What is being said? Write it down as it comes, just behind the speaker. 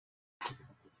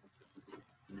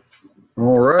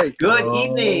All right. Good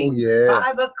evening, yeah.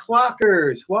 5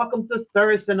 o'clockers. Welcome to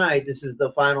Thursday night. This is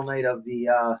the final night of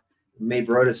the May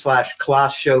Baroda /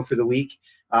 class show for the week.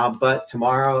 But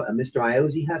tomorrow, Mr.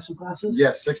 Iozzi has some classes?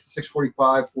 Yes, 6 to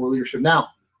 6:45 for leadership. Now,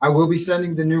 I will be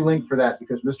sending the new link for that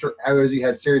because Mr. Iozzi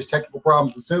had serious technical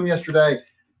problems with Zoom yesterday.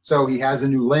 So he has a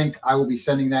new link. I will be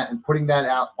sending that and putting that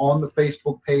out on the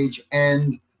Facebook page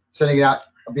and sending it out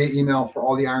via email for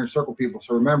all the Iron Circle people.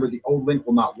 So remember, the old link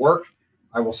will not work.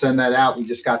 I will send that out. We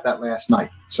just got that last night.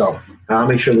 So I'll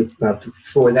make sure that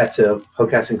forward that to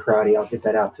Hockessin Karate. I'll get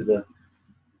that out to the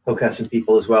Hockessin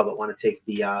people as well that want to take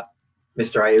the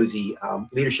Mr. Iozzi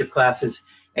leadership classes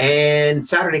and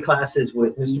Saturday classes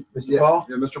with Mr. Paul.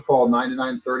 Yeah, Mr. Paul, 9 to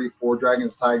 9:30 for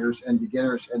Dragons, Tigers, and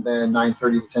beginners, and then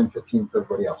 9:30 to 10:15 for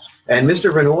everybody else. And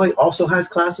Mr. Vinoy also has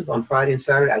classes on Friday and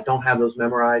Saturday. I don't have those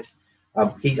memorized. I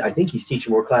think he's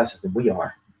teaching more classes than we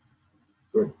are.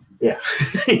 Good. Yeah,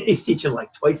 he's teaching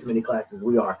like twice as many classes as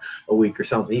we are a week or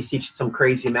something. He's teaching some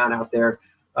crazy amount out there,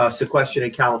 sequestered in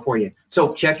California.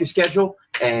 So check your schedule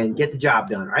and get the job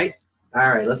done, right? All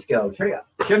right, let's go. Hurry up.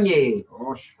 Chunye.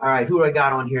 All right, who do I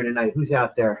got on here tonight? Who's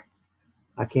out there?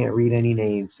 I can't read any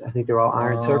names. I think they're all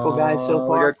Iron Circle guys so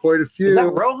far. We got quite a few. Is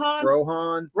that Rohan?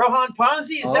 Rohan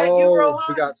Ponzi? Is that you, Rohan?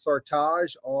 We got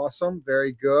Sartaj. Awesome.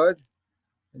 Very good.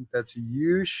 I think that's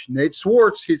Yush. Nate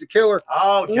Swartz. He's a killer.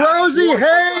 Oh, Josh Rosie Schwartz.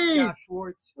 Hayes. Josh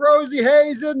Schwartz. Rosie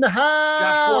Hayes in the house.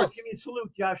 Josh Schwartz. Give me a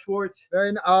salute, Josh Schwartz.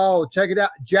 Oh, check it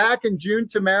out. Jack and June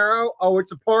Tamaro. Oh,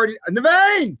 it's a party.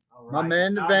 Navain. Right. My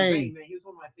man, Navain. He was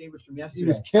one of my favorites from yesterday. He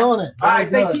was killing it. All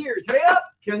right, face here. Straight up.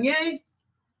 Kyung-Ye.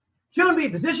 Chun-Bi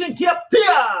position. Kip.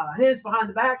 Tia. Hands behind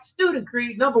the back. Student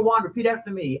creed. Number 1. Repeat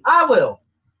after me. I will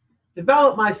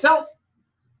develop myself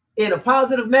in a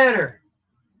positive manner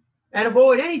and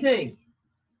avoid anything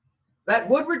that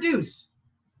would reduce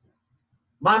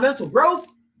my mental growth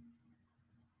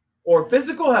or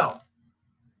physical health.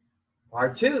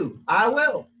 Part 2, I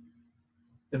will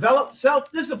develop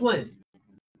self-discipline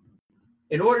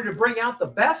in order to bring out the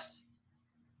best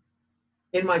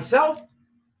in myself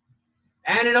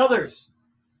and in others.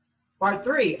 Part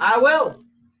 3, I will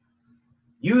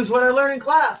use what I learn in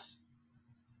class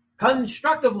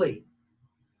constructively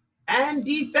and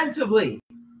defensively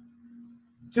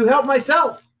to help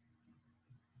myself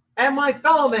and my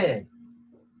fellow man,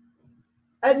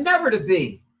 and never to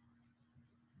be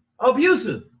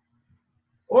abusive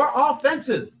or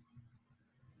offensive.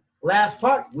 Last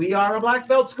part, we are a black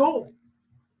belt school.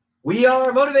 We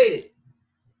are motivated.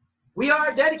 We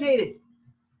are dedicated.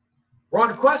 We're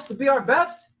on a quest to be our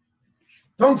best.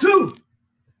 Tong 2.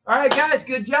 All right, guys,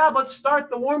 good job. Let's start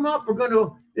the warm-up.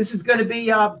 This is going to be,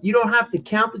 you don't have to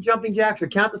count the jumping jacks or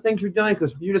count the things you're doing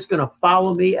because you're just going to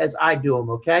follow me as I do them,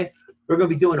 okay? We're going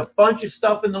to be doing a bunch of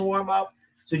stuff in the warm-up,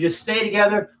 so just stay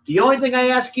together. The only thing I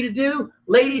ask you to do,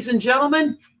 ladies and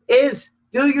gentlemen, is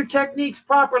do your techniques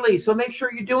properly. So make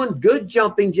sure you're doing good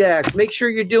jumping jacks. Make sure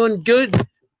you're doing good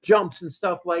jumps and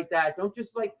stuff like that. Don't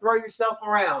just, like, throw yourself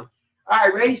around. All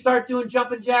right, ready? Start doing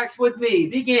jumping jacks with me.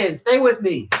 Begin. Stay with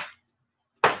me.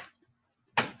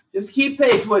 Just keep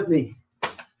pace with me.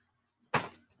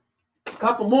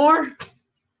 Couple more.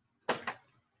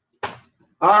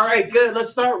 All right, good.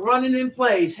 Let's start running in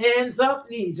place. Hands up,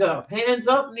 knees up. Hands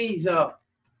up, knees up.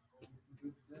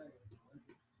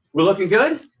 We're looking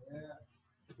good? Yeah.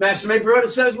 Master May Baroda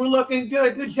says we're looking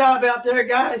good. Good job out there,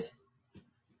 guys.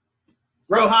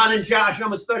 Rohan and Josh,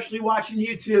 I'm especially watching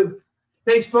YouTube.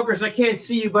 Facebookers, I can't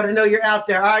see you, but I know you're out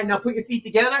there. All right, now put your feet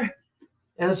together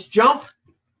and let's jump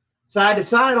side to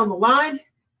side on the line.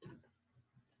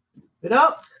 It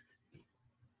up.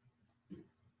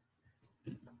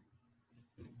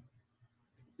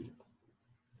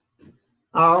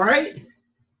 All right.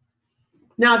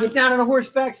 Now get down in a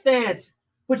horseback stance.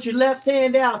 Put your left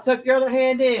hand out. Tuck your other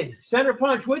hand in. Center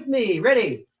punch with me.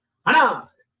 Ready? Hana.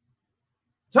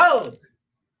 Toe.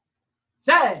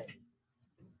 Set.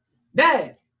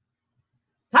 Neg.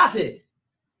 Toss it.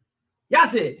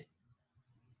 Yas it.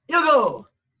 Yogo.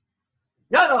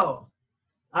 Yogo.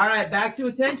 All right, back to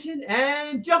attention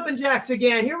and jumping jacks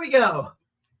again. Here we go.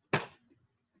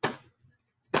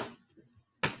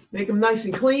 Make them nice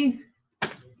and clean.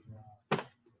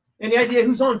 Any idea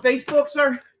who's on Facebook,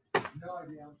 sir? No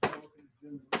idea.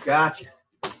 Gotcha.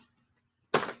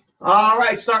 All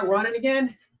right, start running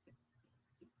again.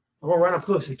 I'm going to run up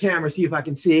close to the camera, see if I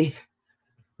can see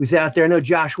who's out there. I know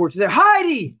Josh Schwartz is there.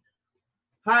 Heidi!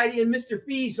 Heidi and Mr.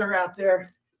 Fees are out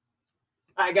there.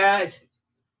 Hi, guys.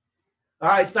 All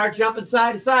right, start jumping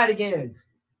side to side again.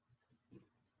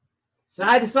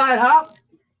 Side to side hop.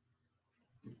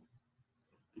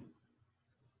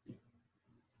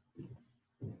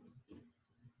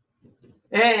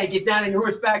 And get down in your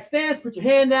horseback stance. Put your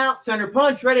hand out. Center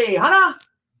punch. Ready. Hana.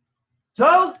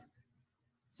 Toe.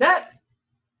 Set.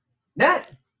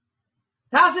 Net.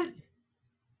 Toss it.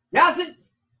 Yas it.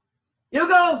 You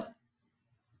go.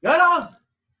 Good off.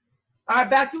 All right,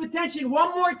 back to attention.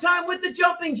 One more time with the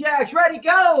jumping jacks. Ready,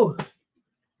 go.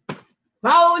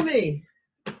 Following me.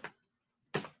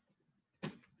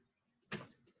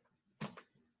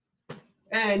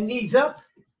 And knees up.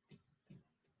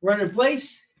 Run in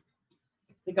place.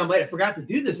 I think I might have forgot to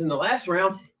do this in the last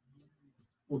round.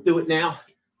 We'll do it now.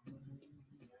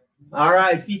 All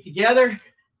right, feet together.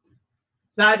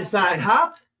 Side to side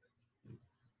hop.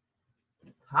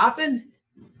 Hopping.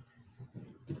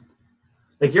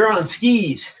 Like you're on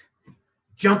skis.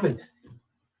 Jumping.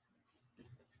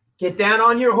 Get down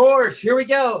on your horse. Here we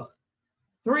go.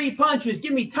 3 punches.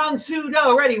 Give me tongue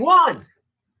sudo. Ready? 1,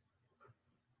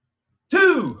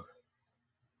 2,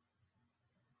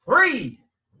 3,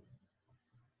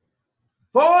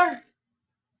 4,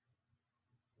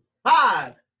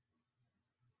 5,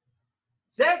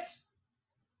 6,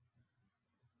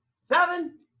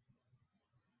 7,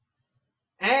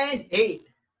 and 8.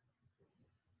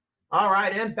 All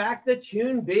right, and back to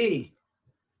Tune B.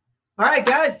 All right,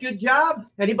 guys, good job.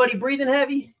 Anybody breathing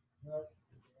heavy?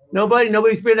 Nobody?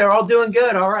 Nobody's breathing. They're all doing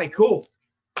good. All right, cool.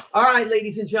 All right,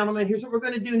 ladies and gentlemen, here's what we're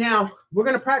going to do now. We're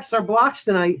going to practice our blocks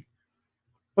tonight,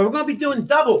 but we're going to be doing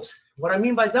doubles. What I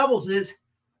mean by doubles is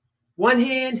one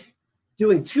hand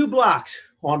doing 2 blocks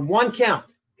on 1 count,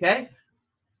 okay?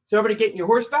 So everybody get in your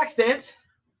horseback stance.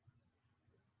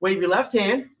 Wave your left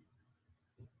hand.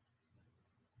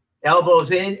 Elbows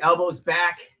in, elbows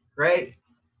back, right?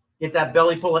 Get that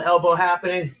belly full of elbow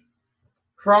happening.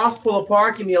 Cross, pull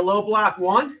apart, give me a low block,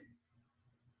 1.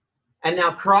 And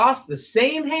now cross the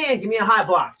same hand, give me a high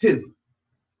block, 2.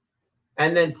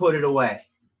 And then put it away.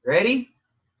 Ready?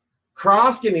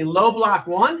 Cross, give me low block,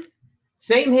 1.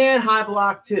 Same hand, high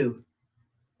block, 2.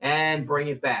 And bring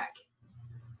it back.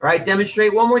 All right,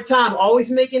 demonstrate one more time. Always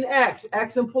make an X.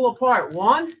 X and pull apart,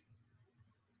 1.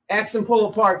 X and pull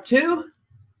apart, 2.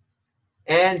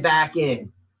 And back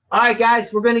in. All right,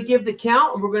 guys, we're going to give the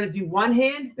count, and we're going to do one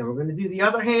hand, then we're going to do the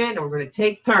other hand, and we're going to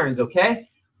take turns, okay?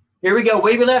 Here we go.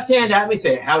 Wave your left hand at me.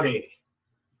 Say howdy.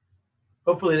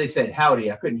 Hopefully they said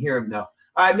howdy. I couldn't hear him, though.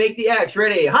 All right, make the X.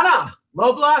 Ready? Hana.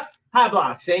 Low block, high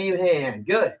block. Same hand.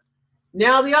 Good.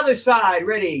 Now the other side.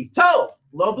 Ready? Toe.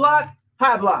 Low block,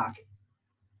 high block.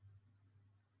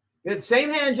 Good.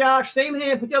 Same hand, Josh. Same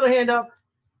hand. Put the other hand up.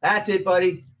 That's it,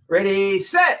 buddy. Ready,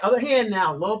 set. Other hand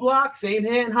now. Low block, same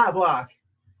hand, high block.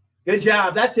 Good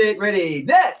job. That's it. Ready,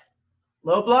 net.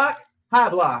 Low block, high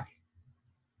block.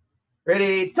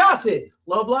 Ready, toss it.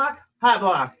 Low block, high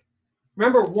block.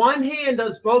 Remember, one hand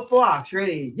does both blocks.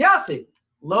 Ready, yas it.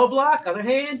 Low block, other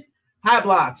hand, high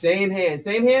block. Same hand.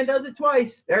 Same hand does it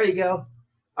twice. There you go.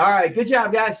 All right, good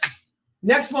job, guys.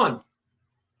 Next one.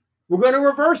 We're going to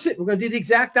reverse it. We're going to do the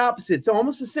exact opposite. It's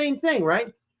almost the same thing,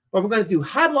 right? But we're going to do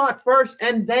high block first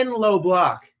and then low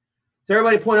block. So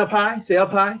everybody point up high. Say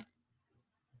up high.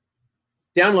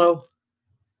 Down low.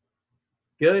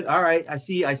 Good. All right. I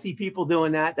see people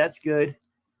doing that. That's good.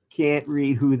 Can't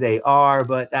read who they are,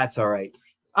 but that's all right.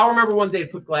 I'll remember one day to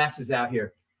put glasses out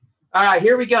here. All right,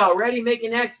 here we go. Ready? Make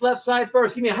an X left side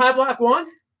first. Give me a high block, 1.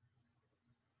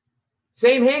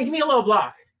 Same hand. Give me a low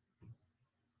block.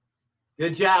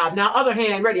 Good job. Now other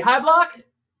hand. Ready? High block.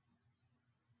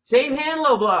 Same hand,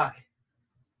 low block.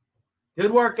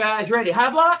 Good work, guys. Ready? High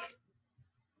block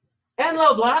and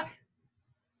low block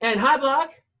and high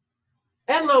block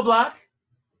and low block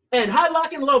and high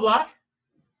block and low block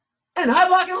and high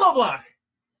block and low block.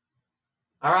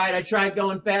 All right, I tried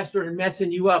going faster and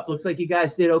messing you up. Looks like you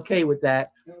guys did okay with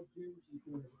that.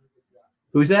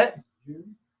 Who's that?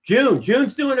 June.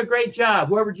 June's doing a great job.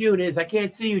 Whoever June is, I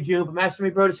can't see you, June, but Master Me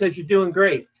Broda says you're doing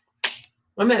great.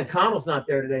 My man Connell's not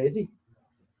there today, is he?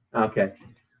 Okay.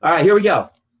 All right, here we go.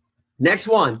 Next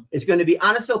one is going to be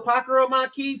Anaso Pakaro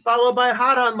Maki, followed by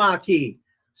Hadan Maki.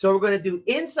 So we're going to do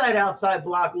inside, outside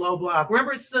block, low block.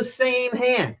 Remember, it's the same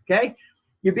hand, okay?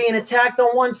 You're being attacked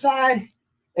on one side,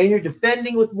 and you're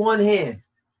defending with one hand.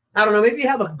 I don't know, maybe you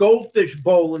have a goldfish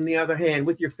bowl in the other hand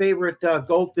with your favorite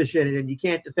goldfish in it, and you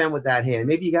can't defend with that hand.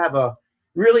 Maybe you have a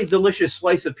really delicious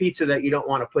slice of pizza that you don't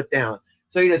want to put down.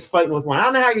 So you're just fighting with one. I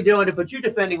don't know how you're doing it, but you're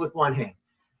defending with one hand.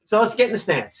 So let's get in the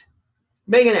stance.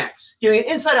 Make an X. Give me an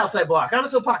inside, outside block.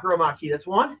 Anaso Pakaro Maki. That's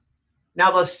 1.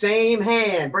 Now the same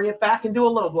hand. Bring it back and do a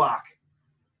low block.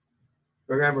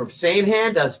 Remember, same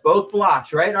hand does both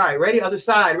blocks, right? All right, ready? Other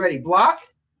side. Ready? Block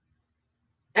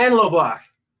and low block.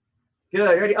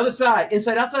 Good. Ready? Other side.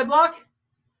 Inside, outside block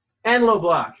and low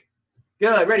block.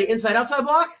 Good. Ready? Inside, outside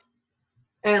block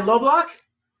and low block.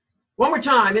 One more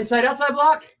time, inside, outside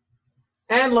block,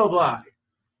 and low block.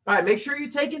 All right, make sure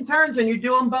you're taking turns and you're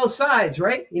doing both sides,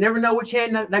 right? You never know which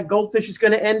hand that goldfish is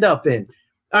going to end up in.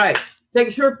 All right, take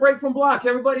a short break from blocks.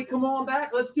 Everybody come on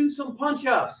back. Let's do some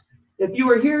punch-ups. If you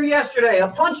were here yesterday, a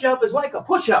punch-up is like a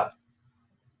push-up,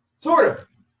 sort of.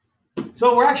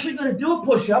 So we're actually going to do a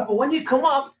push-up, but when you come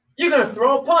up, you're going to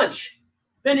throw a punch.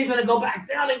 Then you're going to go back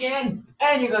down again,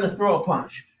 and you're going to throw a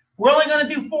punch. We're only going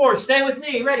to do 4. Stay with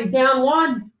me. Ready? Down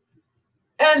 1,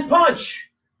 and punch.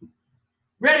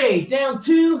 Ready? Down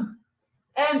 2,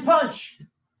 and punch.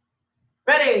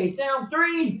 Ready? Down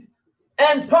 3,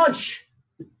 and punch.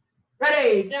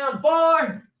 Ready? Down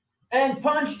 4, and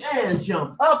punch, and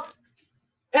jump up,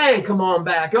 and come on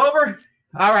back over.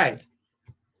 All right.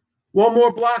 One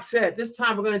more block set. This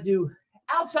time we're going to do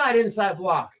outside, inside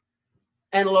block,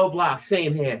 and low block,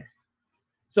 same hand.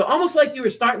 So almost like you were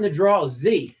starting to draw a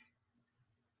Z.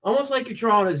 Almost like you're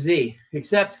drawing a Z,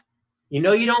 except you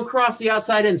know you don't cross the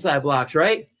outside, inside blocks,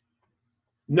 right?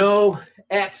 No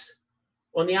X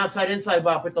on the outside, inside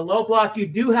block. But the low block, you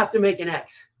do have to make an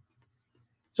X.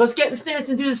 So let's get in stance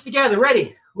and do this together.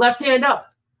 Ready? Left hand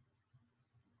up.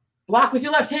 Block with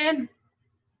your left hand.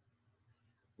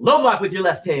 Low block with your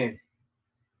left hand.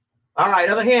 All right,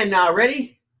 other hand now.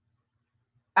 Ready?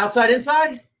 Outside,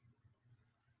 inside.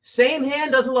 Same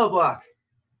hand does a low block.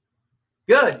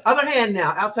 Good. Other hand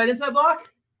now. Outside, inside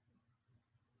block.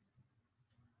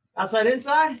 Outside,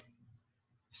 inside.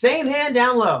 Same hand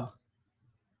down low.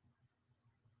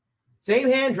 Same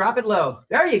hand, drop it low.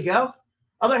 There you go.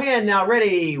 Other hand now.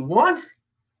 Ready? 1.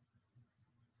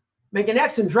 Make an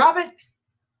X and drop it.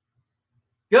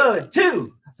 Good.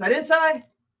 2. Outside, inside.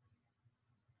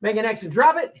 Make an X and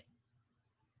drop it.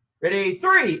 Ready?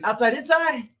 3. Outside,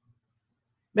 inside.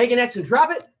 Make an X and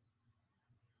drop it.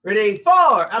 Ready?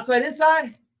 4. Outside,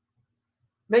 inside.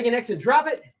 Make an X and drop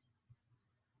it.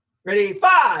 Ready?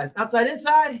 5. Outside,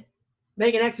 inside.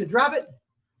 Make an X and drop it.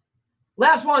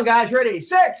 Last one, guys. Ready?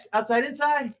 6. Outside,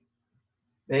 inside.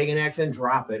 Make an X and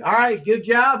drop it. All right. Good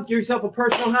job. Give yourself a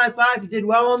personal high five. You did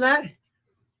well on that.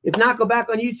 If not, go back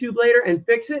on YouTube later and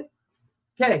fix it.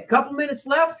 Okay. A couple minutes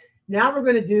left. Now we're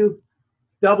going to do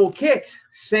double kicks.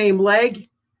 Same leg,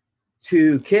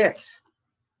 2 kicks.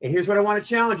 And here's what I want to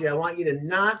challenge you. I want you to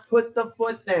not put the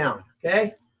foot down,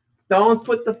 okay? Don't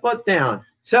put the foot down.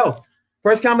 So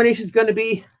first combination is going to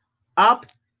be up,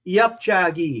 yup,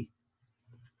 chagi.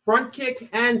 Front kick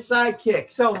and side kick.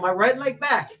 So my right leg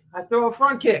back, I throw a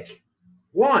front kick.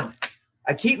 1.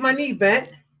 I keep my knee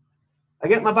bent. I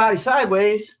get my body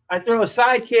sideways. I throw a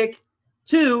side kick.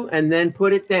 2, and then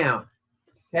put it down,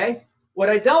 okay? What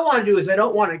I don't want to do is I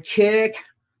don't want to kick,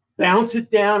 bounce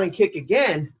it down, and kick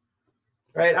again.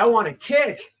 Right? I want to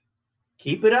kick,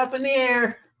 keep it up in the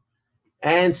air,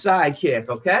 and side kick,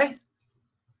 okay?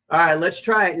 All right, let's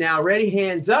try it now. Ready?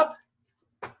 Hands up.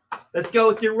 Let's go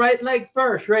with your right leg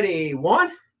first. Ready?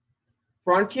 1.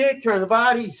 Front kick, turn the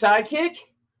body, side kick.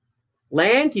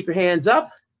 Land, keep your hands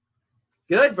up.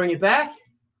 Good, bring it back.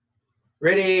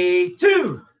 Ready?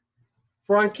 2.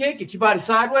 Front kick, get your body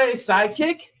sideways, side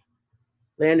kick.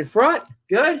 Land in front,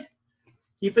 good.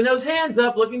 Keeping those hands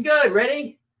up, looking good.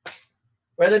 Ready?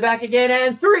 Right leg back again,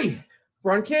 and 3.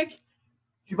 Front kick. Get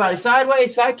your body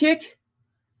sideways, side kick.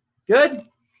 Good.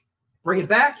 Bring it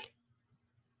back.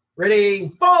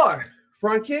 Ready? 4.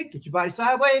 Front kick. Get your body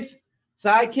sideways,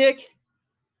 side kick,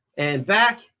 and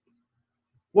back.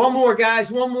 One more, guys.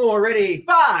 One more. Ready?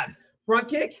 5. Front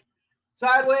kick,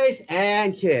 sideways,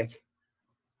 and kick.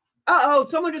 Uh-oh,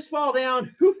 someone just fell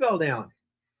down. Who fell down?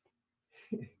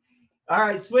 All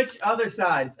right, switch other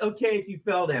side. It's okay if you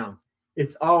fell down.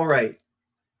 It's all right.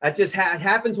 That just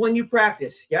happens when you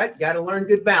practice. Got to learn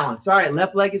good balance. All right,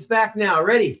 left leg is back now.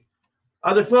 Ready?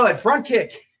 Other foot, front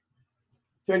kick.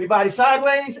 Turn your body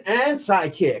sideways and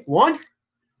side kick. 1.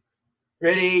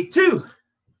 Ready? 2.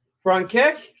 Front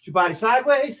kick. Get your body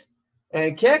sideways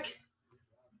and kick.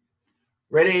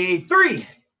 Ready? 3.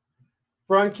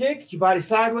 Front kick. Get your body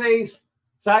sideways,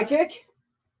 side kick.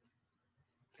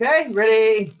 Okay,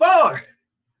 ready? 4.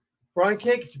 Front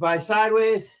kick. Get your body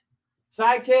sideways,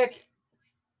 side kick.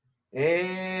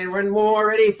 And one more.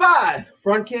 Ready? 5.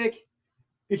 Front kick.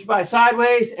 Get your body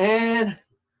sideways and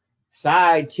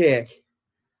side kick.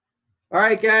 All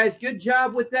right, guys. Good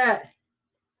job with that.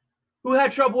 Who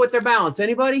had trouble with their balance?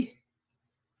 Anybody?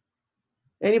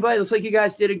 Anybody? Looks like you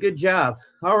guys did a good job.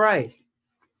 All right.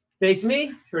 Face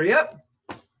me. Hurry up.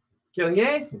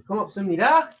 Kyungye. Come up.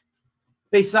 Samnida.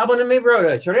 Face Sabon and me,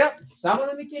 brother. Hurry up. Sabon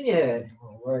and me, Kenya.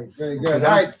 All right. Very good.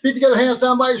 All right. Feet together. Hands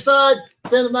down by your side.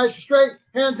 Stand up nice and straight.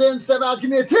 Hands in. Step out. Give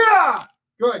me a tear.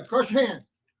 Good. Crush your hands.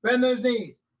 Bend those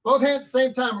knees. both hands at the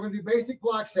same time. We're going to do basic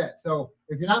block set. So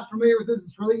if you're not familiar with this,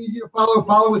 it's really easy to follow.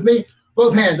 Follow with me.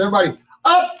 Both hands, everybody.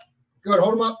 Up. Good.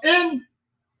 Hold them up. In.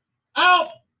 Out.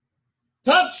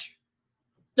 Touch.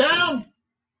 Down.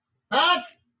 Back.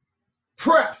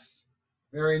 Press.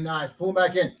 Very nice. Pull them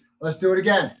back in. Let's do it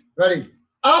again. Ready?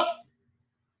 Up.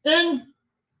 In.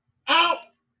 Out.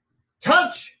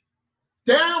 Touch.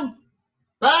 Down.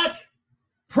 Back.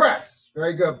 Press.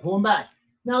 Very good. Pull them back.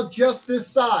 Now just this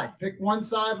side. Pick one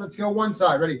side. Let's go one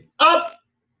side. Ready? Up.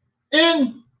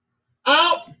 In.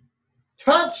 Out.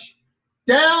 Touch.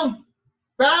 Down.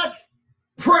 Back.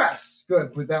 Press.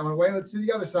 Good. Put that one away. Let's do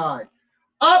the other side.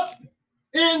 Up.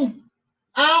 In.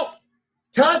 Out.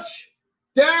 Touch.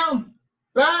 Down.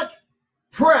 Back.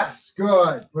 Press.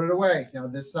 Good. Put it away. Now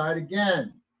this side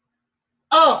again.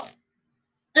 Up.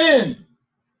 In.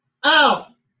 Out.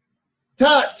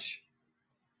 Touch.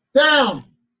 Down.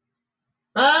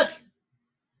 Back.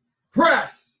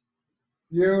 Press.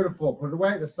 Beautiful. Put it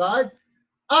away. The side.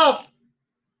 Up.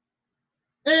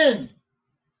 In.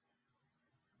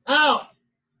 Out.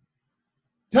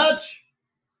 Touch.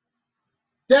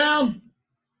 Down.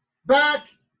 Back.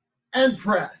 And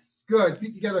press. Good.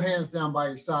 Feet together, hands down by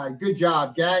your side. Good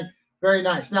job, gang. Very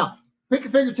nice. Now, pick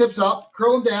your fingertips up,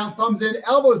 curl them down, thumbs in,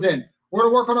 elbows in. We're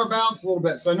going to work on our balance a little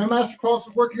bit. So I know Master Carlos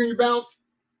is working on your balance.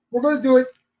 We're going to do it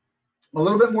a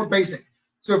little bit more basic.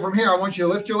 So from here, I want you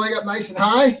to lift your leg up nice and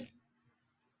high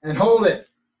and hold it.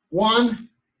 1,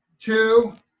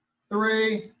 2,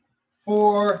 3,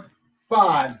 4,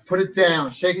 5. Put it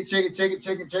down. Shake it, shake it, shake it,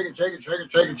 shake it, shake it, shake it, shake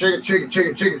it, shake it, shake it, shake it, shake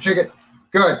it, shake it, shake it.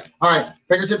 Good. All right.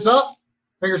 Fingertips up,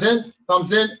 fingers in,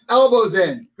 thumbs in, elbows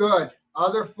in. Good.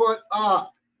 Other foot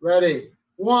up. Ready.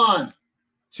 1,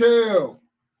 2,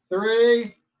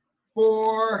 3,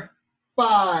 4,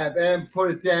 5. And put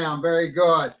it down. Very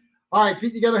good. All right.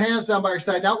 Feet together, hands down by your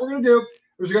side. Now what we're going to do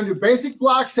is we're going to do basic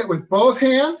block set with both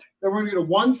hands. Then we're going to go to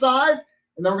one side,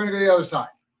 and then we're going to go to the other side.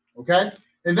 Okay?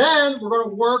 And then we're going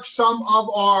to work some of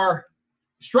our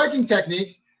striking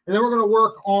techniques, and then we're going to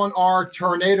work on our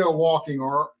tornado walking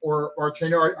or our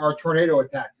tornado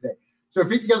attack today. So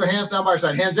feet together, hands down by your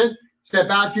side. Hands in. Step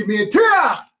out. Give me a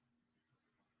tia.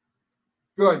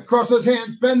 Good. Cross those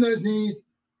hands. Bend those knees.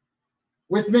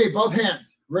 With me, both hands.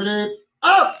 Ready?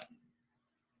 Up.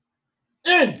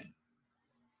 In.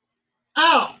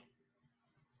 Out.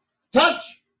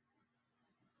 Touch.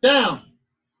 Down.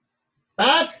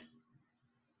 Back.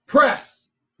 Press.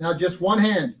 Now just one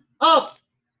hand. Up.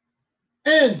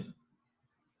 In.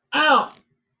 Out.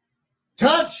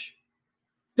 Touch.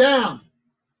 Down.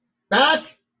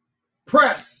 Back.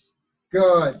 Press.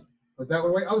 Good. Put that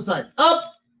one away. Other side.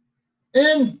 Up.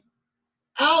 In.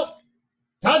 Out.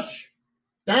 Touch.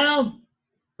 Down.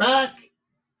 Back.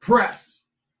 Press.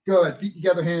 Good. Feet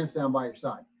together, hands down by your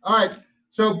side. All right.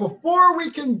 So before we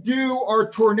can do our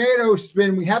tornado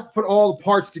spin, we have to put all the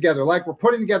parts together, like we're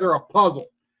putting together a puzzle.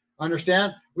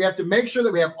 Understand? We have to make sure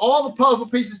that we have all the puzzle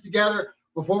pieces together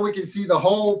before we can see the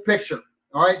whole picture.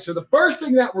 All right. So the first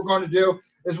thing that we're going to do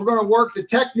is we're going to work the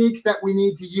techniques that we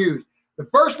need to use. The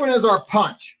first one is our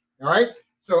punch. All right.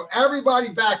 So everybody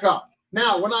back up.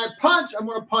 Now, when I punch, I'm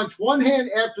going to punch one hand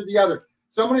after the other.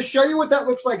 So I'm going to show you what that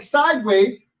looks like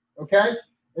sideways. Okay.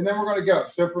 And then we're going to go.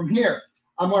 So from here,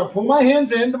 I'm going to pull my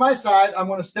hands into my side. I'm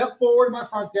going to step forward in my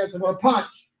front stance. I'm going to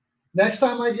punch. Next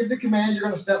time I give the command, you're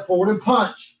going to step forward and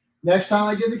punch. Next time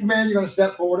I give the command, you're going to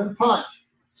step forward and punch.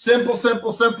 Simple,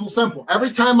 simple, simple, simple. Every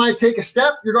time I take a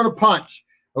step, you're going to punch.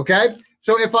 Okay?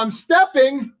 So if I'm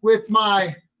stepping with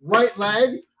my right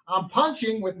leg, I'm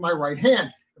punching with my right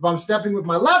hand. If I'm stepping with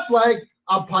my left leg,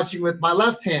 I'm punching with my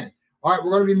left hand. All right,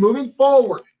 we're going to be moving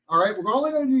forward. All right, we're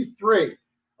only going to do 3.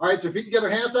 All right, so feet together,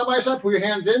 hands down by your side. Pull your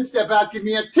hands in, step out, give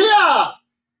me a tia.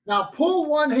 Now pull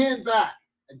one hand back.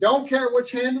 I don't care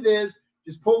which hand it is,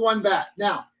 just pull one back.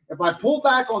 Now, if I pull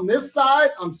back on this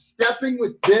side, I'm stepping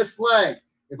with this leg.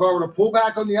 If I were to pull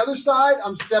back on the other side,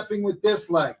 I'm stepping with this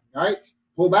leg. All right,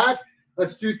 pull back.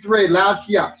 Let's do 3. Loud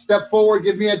kia. Step forward,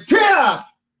 give me a tia.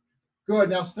 Good.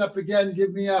 Now step again,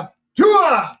 give me a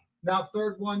tua. Now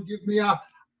third one, give me a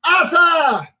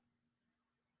asa.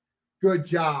 Good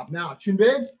job. Now,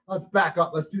 Chinbei, let's back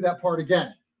up. Let's do that part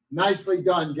again. Nicely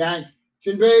done, gang.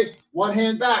 Chinbei, one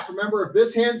hand back. Remember, if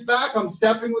this hand's back, I'm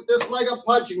stepping with this leg. I'm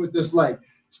punching with this leg.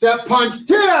 Step, punch,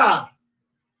 tia.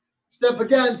 Step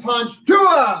again, punch,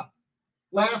 tua.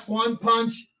 Last one,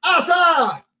 punch,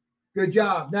 asa. Good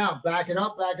job. Now, back it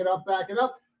up, back it up, back it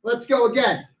up. Let's go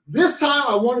again. This time,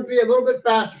 I want to be a little bit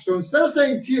faster. So instead of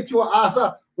saying tia, tua,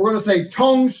 asa, we're going to say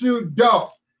tong, su, do.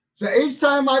 So each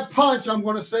time I punch, I'm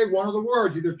going to say one of the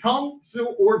words, either tong, su,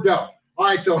 or do. All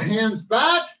right, so hands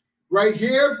back, right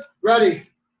here. Ready?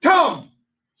 Tong,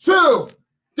 2,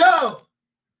 go.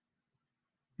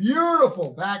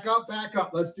 Beautiful. Back up, back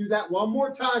up. Let's do that one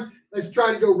more time. Let's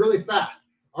try to go really fast.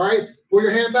 All right. Pull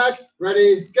your hand back.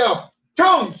 Ready, go.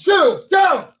 Tone, 2,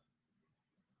 go.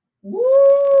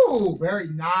 Woo! Very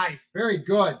nice. Very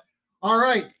good. All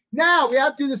right. Now we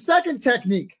have to do the second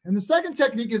technique. And the second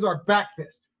technique is our back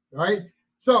fist. All right.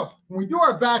 So when we do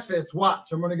our back fist,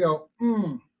 watch. I'm going to go,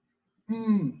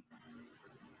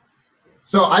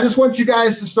 So I just want you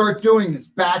guys to start doing this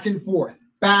back and forth.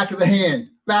 Back of the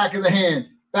hand, back of the hand,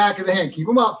 back of the hand. Keep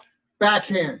them up.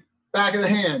 Backhand, back of the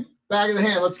hand, back of the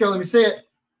hand. Let's go. Let me see it.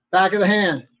 Back of the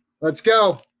hand. Let's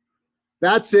go.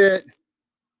 That's it.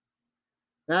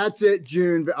 That's it,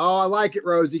 June. Oh, I like it,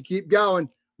 Rosie. Keep going.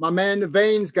 My man, the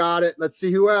veins got it. Let's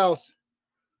see who else.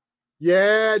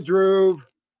 Yeah, Drew.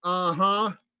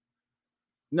 Uh-huh.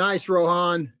 Nice,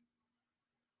 Rohan.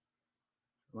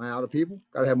 Am I out of people?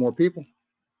 Got to have more people.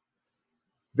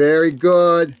 Very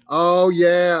good. Oh,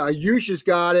 yeah. Ayusha's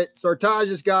got it.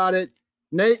 Sartaj's got it.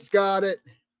 Nate's got it.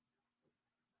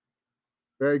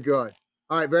 Very good.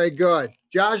 All right, very good.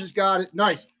 Josh has got it.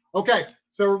 Nice. Okay,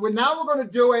 so now we're going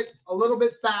to do it a little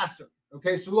bit faster.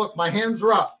 Okay, so look, my hands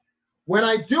are up. When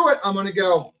I do it, I'm going to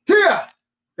go, Tia.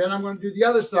 Then I'm going to do the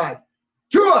other side,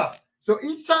 Tua. So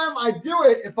each time I do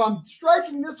it, if I'm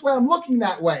striking this way, I'm looking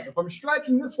that way. If I'm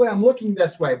striking this way, I'm looking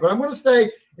this way. But I'm going to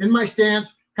stay in my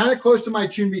stance, kind of close to my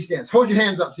Chunbi stance. Hold your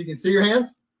hands up so you can see your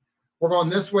hands. We're going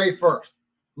this way first.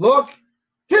 Look,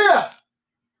 Tia.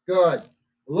 Good.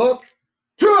 Look,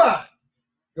 Tua.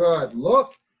 Good.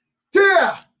 Look,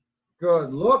 Tia.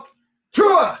 Good. Look,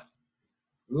 Tua.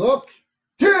 Look,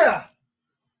 Tia.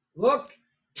 Look,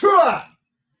 Tua.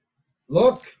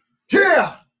 Look,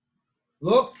 Tia.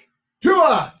 Look,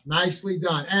 Tua. Nicely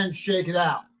done. And shake it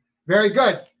out. Very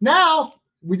good. Now,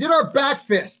 we did our back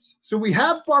fists. So we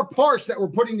have our parts that we're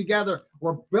putting together.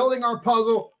 We're building our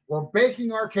puzzle. We're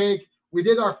baking our cake. We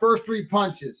did our first 3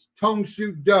 punches. Tong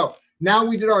Su Do. Now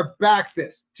we did our back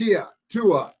fist. Tia,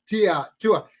 Tua, Tia,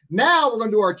 Tua. Now we're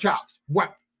going to do our chops.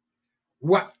 Whap,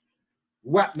 whap,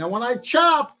 whap. Now when I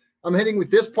chop, I'm hitting with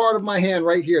this part of my hand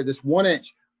right here, this 1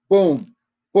 inch. Boom,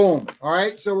 boom. All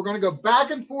right, so we're going to go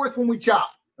back and forth when we chop.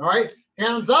 All right,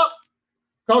 hands up,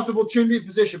 comfortable Chunbi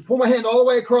position. Pull my hand all the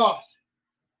way across.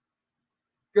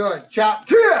 Good. Chop.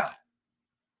 Tia.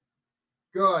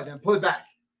 Good. And pull it back.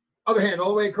 Other hand all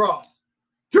the way across.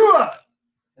 Tua.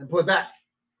 And pull it back.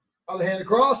 Other hand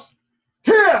across.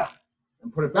 Tia.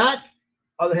 And put it back.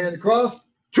 Other hand across.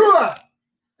 Tua.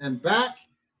 And back.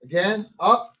 Again.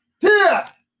 Up.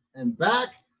 Tia. And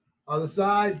back. Other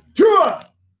side. Tua.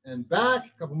 And back.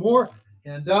 A couple more.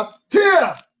 Hand up.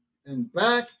 Tia. And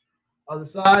back. Other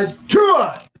side.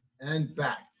 Tua. And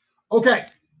back. Okay.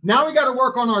 Now we got to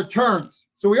work on our turns.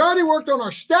 So we already worked on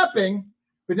our stepping,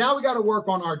 but now we got to work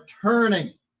on our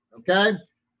turning. Okay?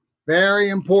 Very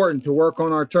important to work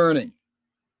on our turning.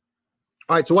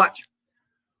 All right, so watch.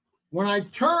 When I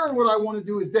turn, what I want to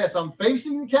do is this. I'm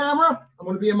facing the camera. I'm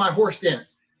going to be in my horse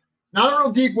stance. Not a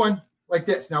real deep one like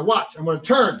this. Now watch. I'm going to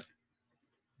turn.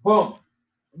 Boom.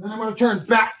 And then I'm going to turn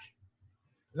back.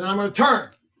 And then I'm going to turn.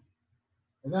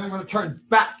 And then I'm going to turn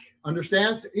back.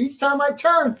 Understand? So each time I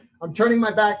turn, I'm turning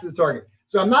my back to the target.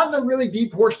 So I'm not in a really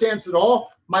deep horse stance at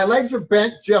all. My legs are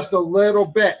bent just a little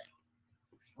bit.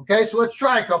 Okay, so let's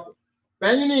try a couple.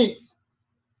 Bend your knees.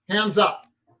 Hands up.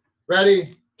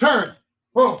 Ready? Turn.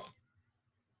 Boom.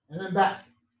 And then back.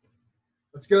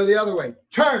 Let's go the other way.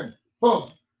 Turn.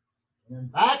 Boom. And then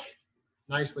back.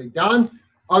 Nicely done.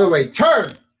 Other way.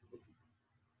 Turn.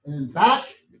 And then back.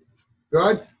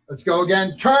 Good. Let's go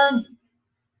again. Turn.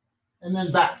 And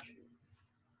then back.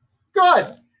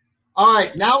 Good. All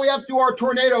right. Now we have to do our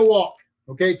tornado walk.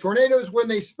 Okay. Tornadoes, when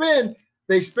they spin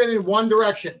in one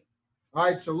direction. All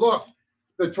right. So look,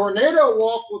 the tornado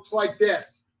walk looks like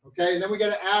this. Okay. And then we got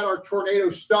to add our tornado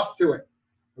stuff to it.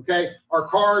 Okay. Our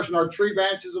cars and our tree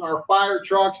branches and our fire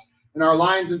trucks and our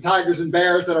lions and tigers and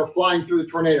bears that are flying through the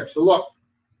tornado. So look,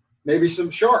 maybe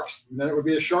some sharks, and then it would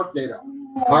be a sharknado.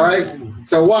 All right.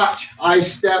 So watch. I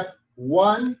step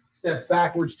 1, step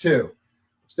backwards 2.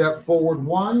 Step forward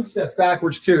 1, step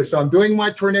backwards 2. So I'm doing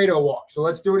my tornado walk. So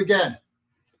let's do it again.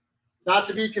 Not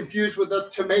to be confused with the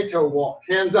tomato walk.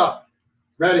 Hands up.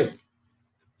 Ready.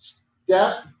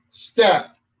 Step,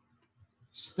 step,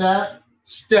 step,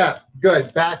 step.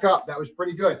 Good. Back up. That was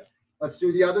pretty good. Let's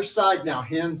do the other side now.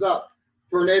 Hands up.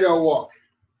 Tornado walk.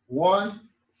 1,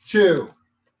 2.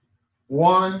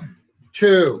 1,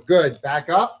 2. Good. Back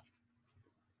up.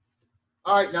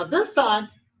 All right. Now this time,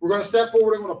 we're going to step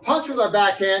forward. I'm going to punch with our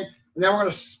backhand, and then we're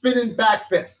going to spin in back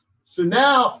fist. So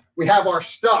now we have our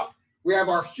stuff. We have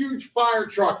our huge fire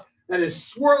truck that is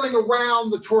swirling around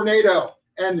the tornado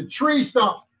and the tree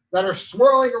stumps that are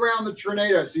swirling around the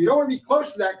tornado. So you don't want to be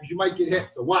close to that because you might get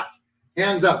hit. So watch.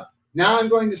 Hands up. Now I'm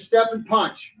going to step and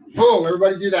punch. Boom.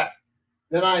 Everybody do that.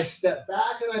 Then I step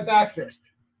back and I back fist.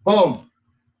 Boom.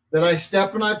 Then I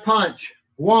step and I punch.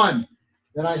 1.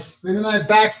 Then I spin and I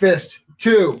back fist.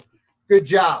 2. Good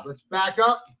job. Let's back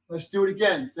up. Let's do it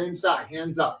again. Same side.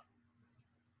 Hands up.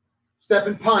 Step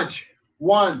and punch.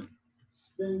 1.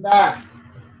 Spin back.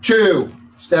 2.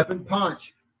 Step and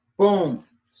punch. Boom.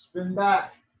 Spin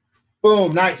back.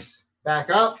 Boom. Nice. Back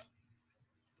up.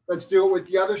 Let's do it with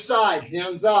the other side.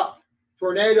 Hands up.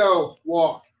 Tornado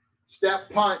walk. Step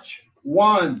punch.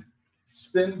 1.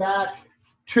 Spin back.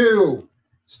 2.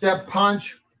 Step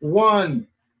punch. 1.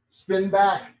 Spin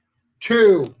back.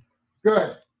 2.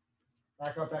 Good.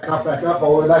 Back up, back up, back up.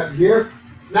 All the way back to here.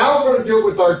 Now we're going to do it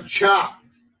with our chop.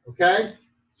 Okay?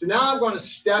 So now I'm going to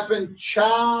step and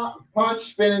chop, punch,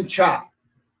 spin and chop.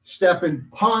 Step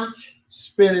and punch,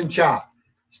 spin and chop.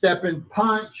 Step and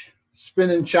punch, spin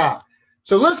and chop.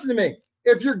 So listen to me.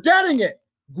 If you're getting it,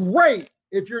 great.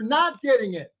 If you're not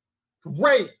getting it,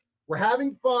 great. We're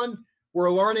having fun.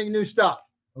 We're learning new stuff.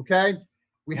 Okay?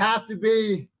 We have to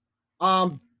be,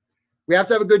 we have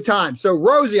to have a good time. So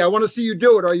Rosie, I want to see you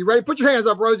do it. Are you ready? Put your hands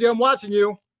up, Rosie. I'm watching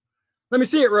you. Let me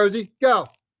see it, Rosie. Go.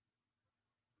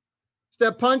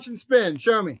 Step, punch, and spin.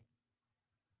 Show me.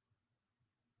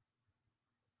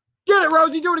 Get it,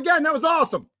 Rosie. Do it again. That was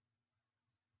awesome.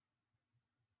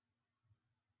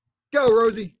 Go,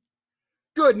 Rosie.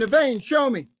 Good. Navane, show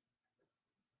me.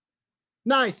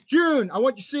 Nice. June, I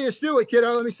want you to see us do it,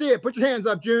 kiddo. Let me see it. Put your hands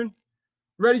up, June.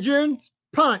 Ready, June?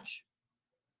 Punch.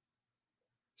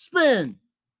 Spin.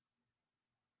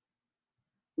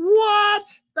 What?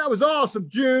 That was awesome,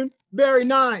 June. Very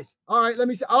nice. All right, let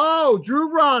me see. Oh,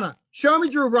 Drew Rana. Show me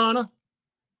Drew Rana.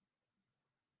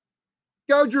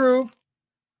 Go, Drew.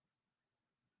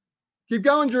 Keep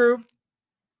going, Drew.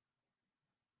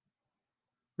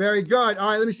 Very good. All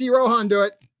right, let me see Rohan do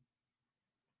it.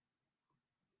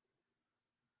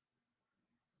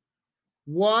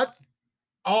 What?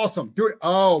 Awesome. Do it.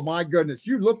 Oh, my goodness.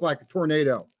 You look like a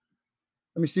tornado.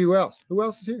 Let me see who else. Who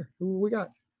else is here? Who we got?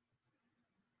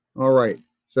 All right.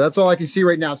 So that's all I can see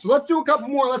right now. So let's do a couple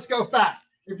more. Let's go fast.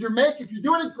 If you're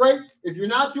doing it, great. If you're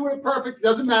not doing it perfect, it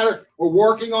doesn't matter. We're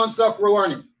working on stuff. We're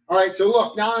learning. All right. So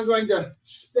look, now I'm going to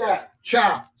step,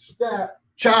 chop, step,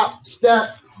 chop,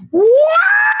 step.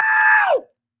 Wow!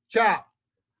 Chop.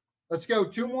 Let's go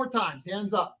 2 more times.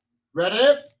 Hands up.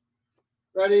 Ready?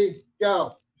 Ready?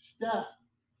 Go. Step,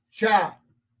 chop,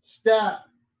 step,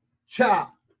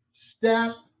 chop,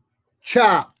 step,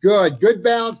 chop. Good. Good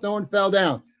balance. No one fell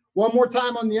down. One more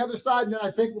time on the other side, and then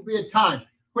I think we'll be at time.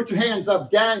 Put your hands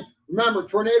up, gang. Remember,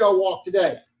 tornado walk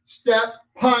today. Step,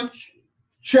 punch,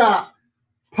 chop,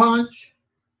 punch,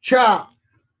 chop,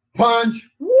 punch.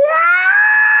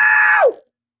 Wow!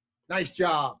 Nice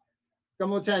job.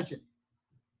 Come on, attention.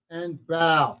 And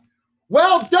bow.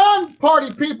 Well done,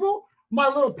 party people. My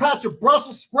little patch of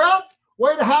Brussels sprouts.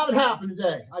 Way to have it happen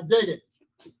today. I dig it.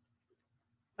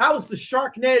 That was the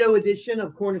Sharknado edition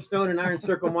of Cornerstone and Iron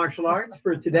Circle Martial Arts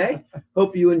for today.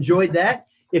 Hope you enjoyed that.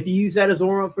 If you use that as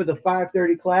oral for the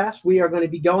 5:30 class, we are going to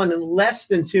be going in less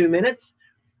than 2 minutes.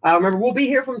 Remember, we'll be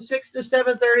here from 6 to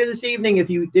 7:30 this evening. If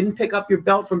you didn't pick up your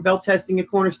belt from belt testing at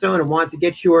Cornerstone and want to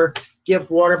get your gift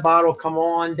water bottle, come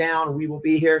on down. We will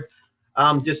be here.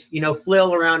 Just,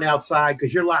 flail around outside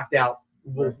because you're locked out.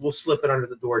 We'll slip it under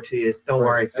the door to you. Don't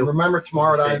worry. And remember,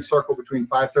 tomorrow at Iron Circle between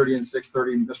 5:30 and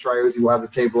 6:30, Mr. Iozzi will have the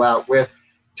table out with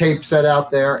tape set out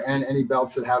there and any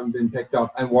belts that haven't been picked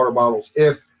up and water bottles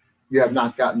if you have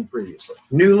not gotten previously.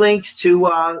 New links to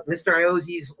Mr.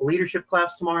 Iozzi's leadership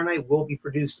class tomorrow night will be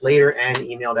produced later and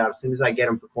emailed out as soon as I get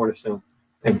them for Cornerstone.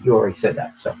 And you already said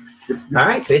that. So, all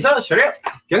right. Face out. Shut up.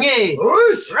 Right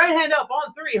hand up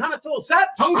on 3. Hanatul set.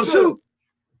 Tung Su.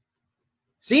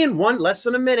 See in less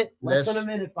than a minute. Less than a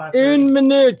minute. 5 in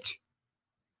minute.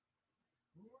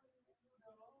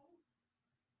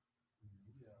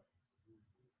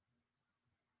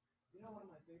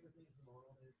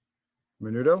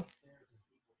 Menudo?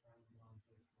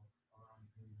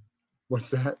 What's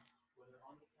that?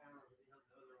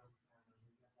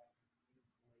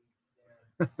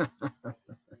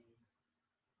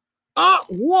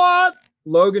 What?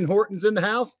 Logan Horton's in the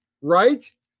house, right?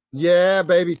 Yeah,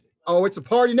 baby. Oh, it's a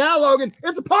party now, Logan.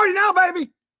 It's a party now,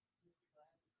 baby.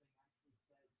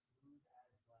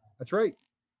 That's right.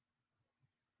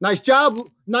 Nice job.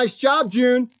 Nice job,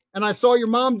 June. And I saw your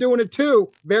mom doing it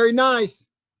too. Very nice.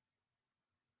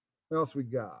 What else we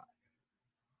got?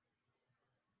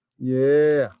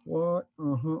 Yeah. What?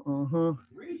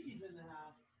 Rishi's in the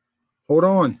house. Hold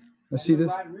on. Let's see this.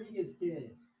 Rodriguez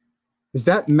kids. Is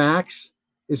that Max?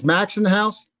 Is Max in the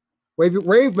house?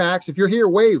 Wave, Max. If you're here,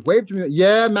 wave to me.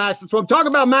 Yeah, Max. That's what I'm talking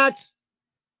about, Max.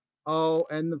 Oh,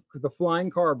 and the Flying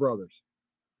Car Brothers.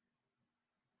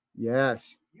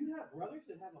 Yes. You have brothers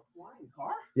that have a flying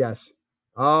car? Yes.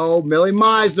 Oh, Millie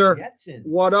Meisner. Jetson.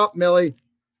 What up, Millie?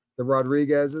 The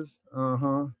Rodriguezes.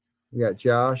 Uh-huh. We got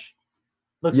Josh.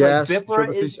 Looks like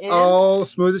Bipper is in. Oh,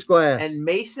 smooth as glass. And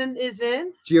Mason is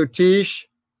in. Geotish.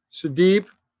 Sudeep.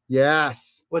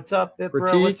 Yes. What's up, Bipper?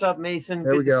 Pratik. What's up, Mason?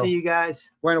 There we Good to go. see you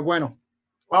guys. Bueno.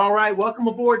 All right, welcome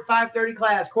aboard 530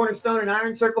 class, Cornerstone and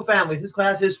Iron Circle families. This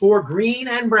class is for green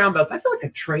and brown belts. I feel like a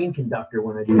train conductor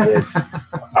when I do this.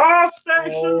 All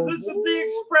stations, this is the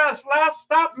Express. Last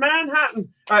stop, Manhattan.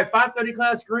 All right, 530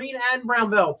 class, green and brown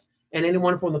belts. And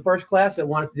anyone from the first class that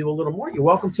wanted to do a little more, you're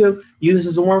welcome to. Use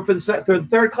as a warm for the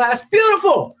third class.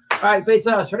 Beautiful. All right, face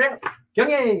us. Right now.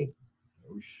 Young.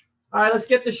 All right, let's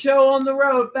get the show on the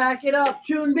road. Back it up.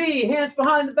 Tune B, hands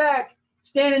behind the back.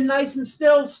 Standing nice and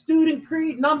still, student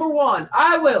creed number 1.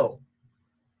 I will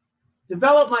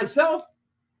develop myself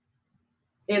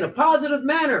in a positive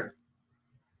manner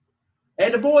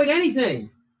and avoid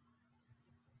anything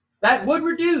that would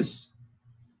reduce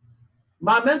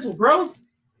my mental growth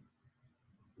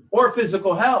or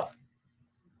physical health.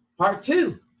 Part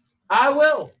 2, I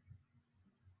will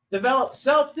develop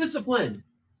self-discipline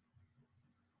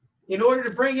in order to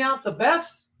bring out the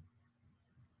best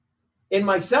in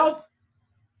myself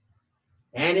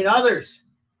and in others.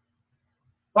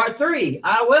 Part 3,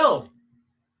 I will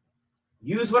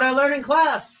use what I learned in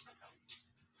class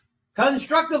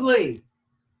constructively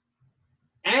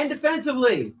and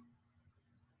defensively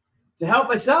to help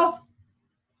myself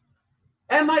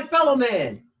and my fellow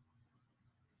man,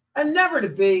 and never to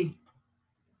be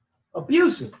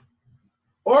abusive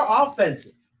or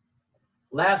offensive.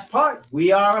 Last part,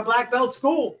 we are a black belt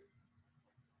school.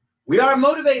 We are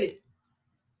motivated.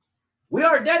 We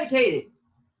are dedicated.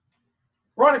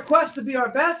 We're on a quest to be our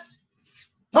best.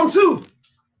 Tong Su.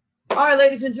 All right,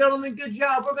 ladies and gentlemen, good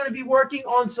job. We're going to be working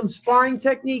on some sparring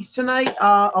techniques tonight.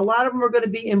 A lot of them are going to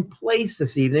be in place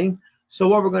this evening. So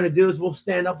what we're going to do is we'll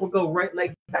stand up. We'll go right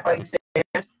leg back, right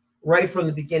stand, right from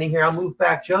the beginning here. I'll move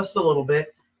back just a little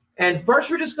bit. And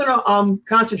first, we're just going to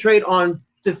concentrate on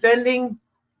defending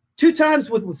 2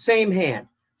 times with the same hand.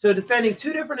 So defending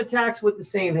 2 different attacks with the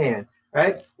same hand.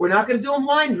 Right? We're not going to do them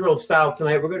line drill style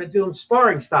tonight. We're going to do them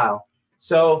sparring style.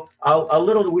 So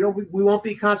we won't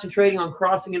be concentrating on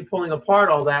crossing and pulling apart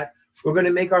all that. We're going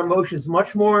to make our motions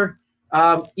much more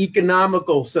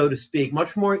economical, so to speak,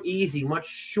 much more easy, much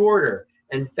shorter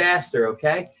and faster.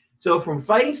 Okay. So from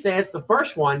fighting stance, the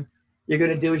first one you're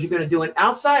going to do is you're going to do an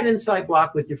outside-inside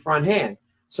block with your front hand.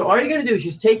 So all you're going to do is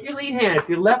just take your lead hand. If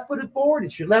you're left-footed forward,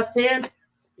 it's your left hand.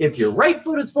 If you're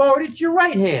right-footed forward, it's your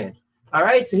right hand. All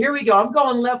right. So here we go. I'm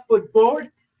going left foot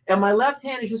forward, and my left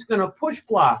hand is just going to push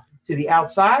block to the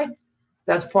outside.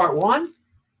 That's part 1.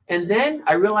 And then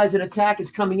I realize an attack is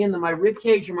coming into my rib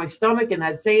cage or my stomach, and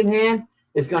that same hand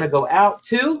is going to go out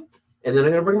 2. And then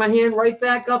I'm going to bring my hand right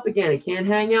back up again. It can't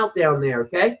hang out down there,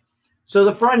 okay? So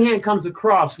the front hand comes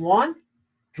across 1,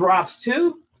 drops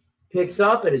 2, picks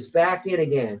up, and is back in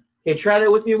again. Okay, try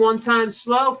that with me one time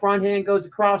slow. Front hand goes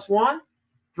across 1,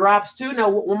 drops 2. Now,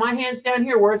 when my hand's down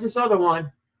here, where's this other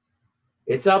one?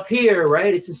 It's up here,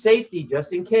 right? It's a safety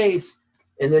just in case.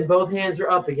 And then both hands are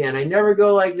up again. I never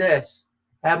go like this.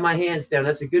 Have my hands down.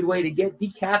 That's a good way to get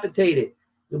decapitated.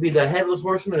 You'll be the headless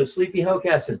horseman of Sleepy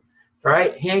Hokessen. All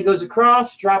right, hand goes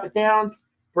across, drop it down,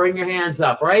 bring your hands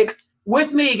up, right?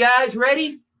 With me, guys,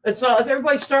 ready? Let's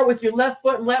everybody start with your left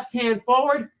foot and left hand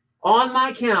forward on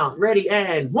my count. Ready,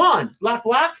 and 1, block,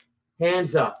 block,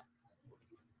 hands up.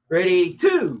 Ready,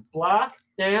 2, block,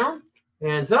 down,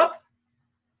 hands up.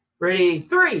 Ready,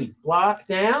 3, block,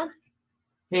 down,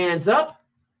 hands up.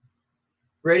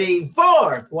 Ready,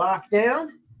 4, block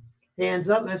down, hands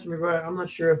up. I'm not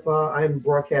sure if I'm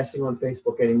broadcasting on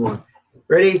Facebook anymore.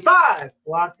 Ready, 5,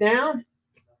 block down,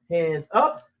 hands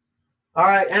up. All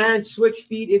right, and switch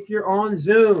feet if you're on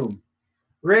Zoom.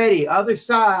 Ready, other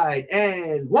side,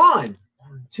 and 1,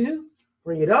 2,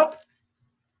 bring it up.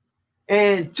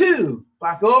 And 2,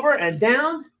 block over and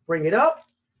down, bring it up.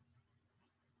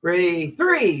 Ready,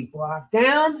 3, block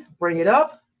down, bring it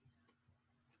up.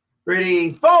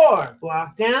 Ready, 4,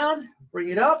 block down, bring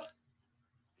it up.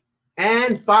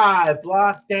 And 5,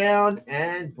 block down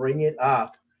and bring it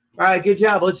up. All right, good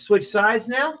job. Let's switch sides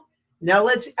now. Now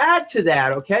let's add to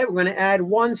that, okay? We're going to add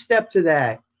 1 step to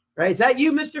that, right? Is that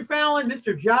you, Mr. Fallon,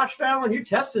 Mr. Josh Fallon? You're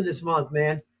testing this month,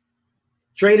 man.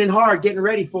 Training hard, getting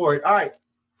ready for it. All right,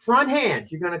 front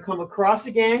hand, you're going to come across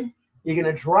again. You're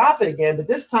going to drop it again, but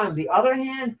this time the other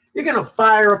hand, you're going to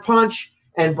fire a punch.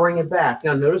 and bring it back.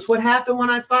 Now, notice what happened when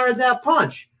I fired that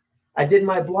punch. I did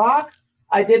my block,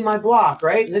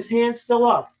 right? And this hand's still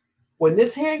up. When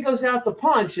this hand goes out to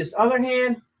punch, this other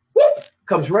hand, whoop,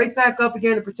 comes right back up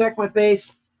again to protect my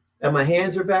face, and my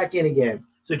hands are back in again.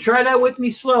 So try that with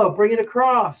me slow. Bring it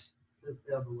across.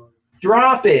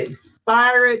 Drop it.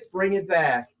 Fire it. Bring it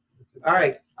back. All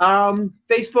right.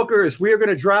 Facebookers, we are going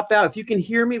to drop out. If you can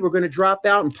hear me, we're going to drop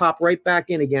out and pop right back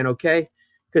in again, okay?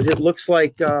 Because it looks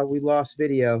like we lost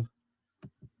video.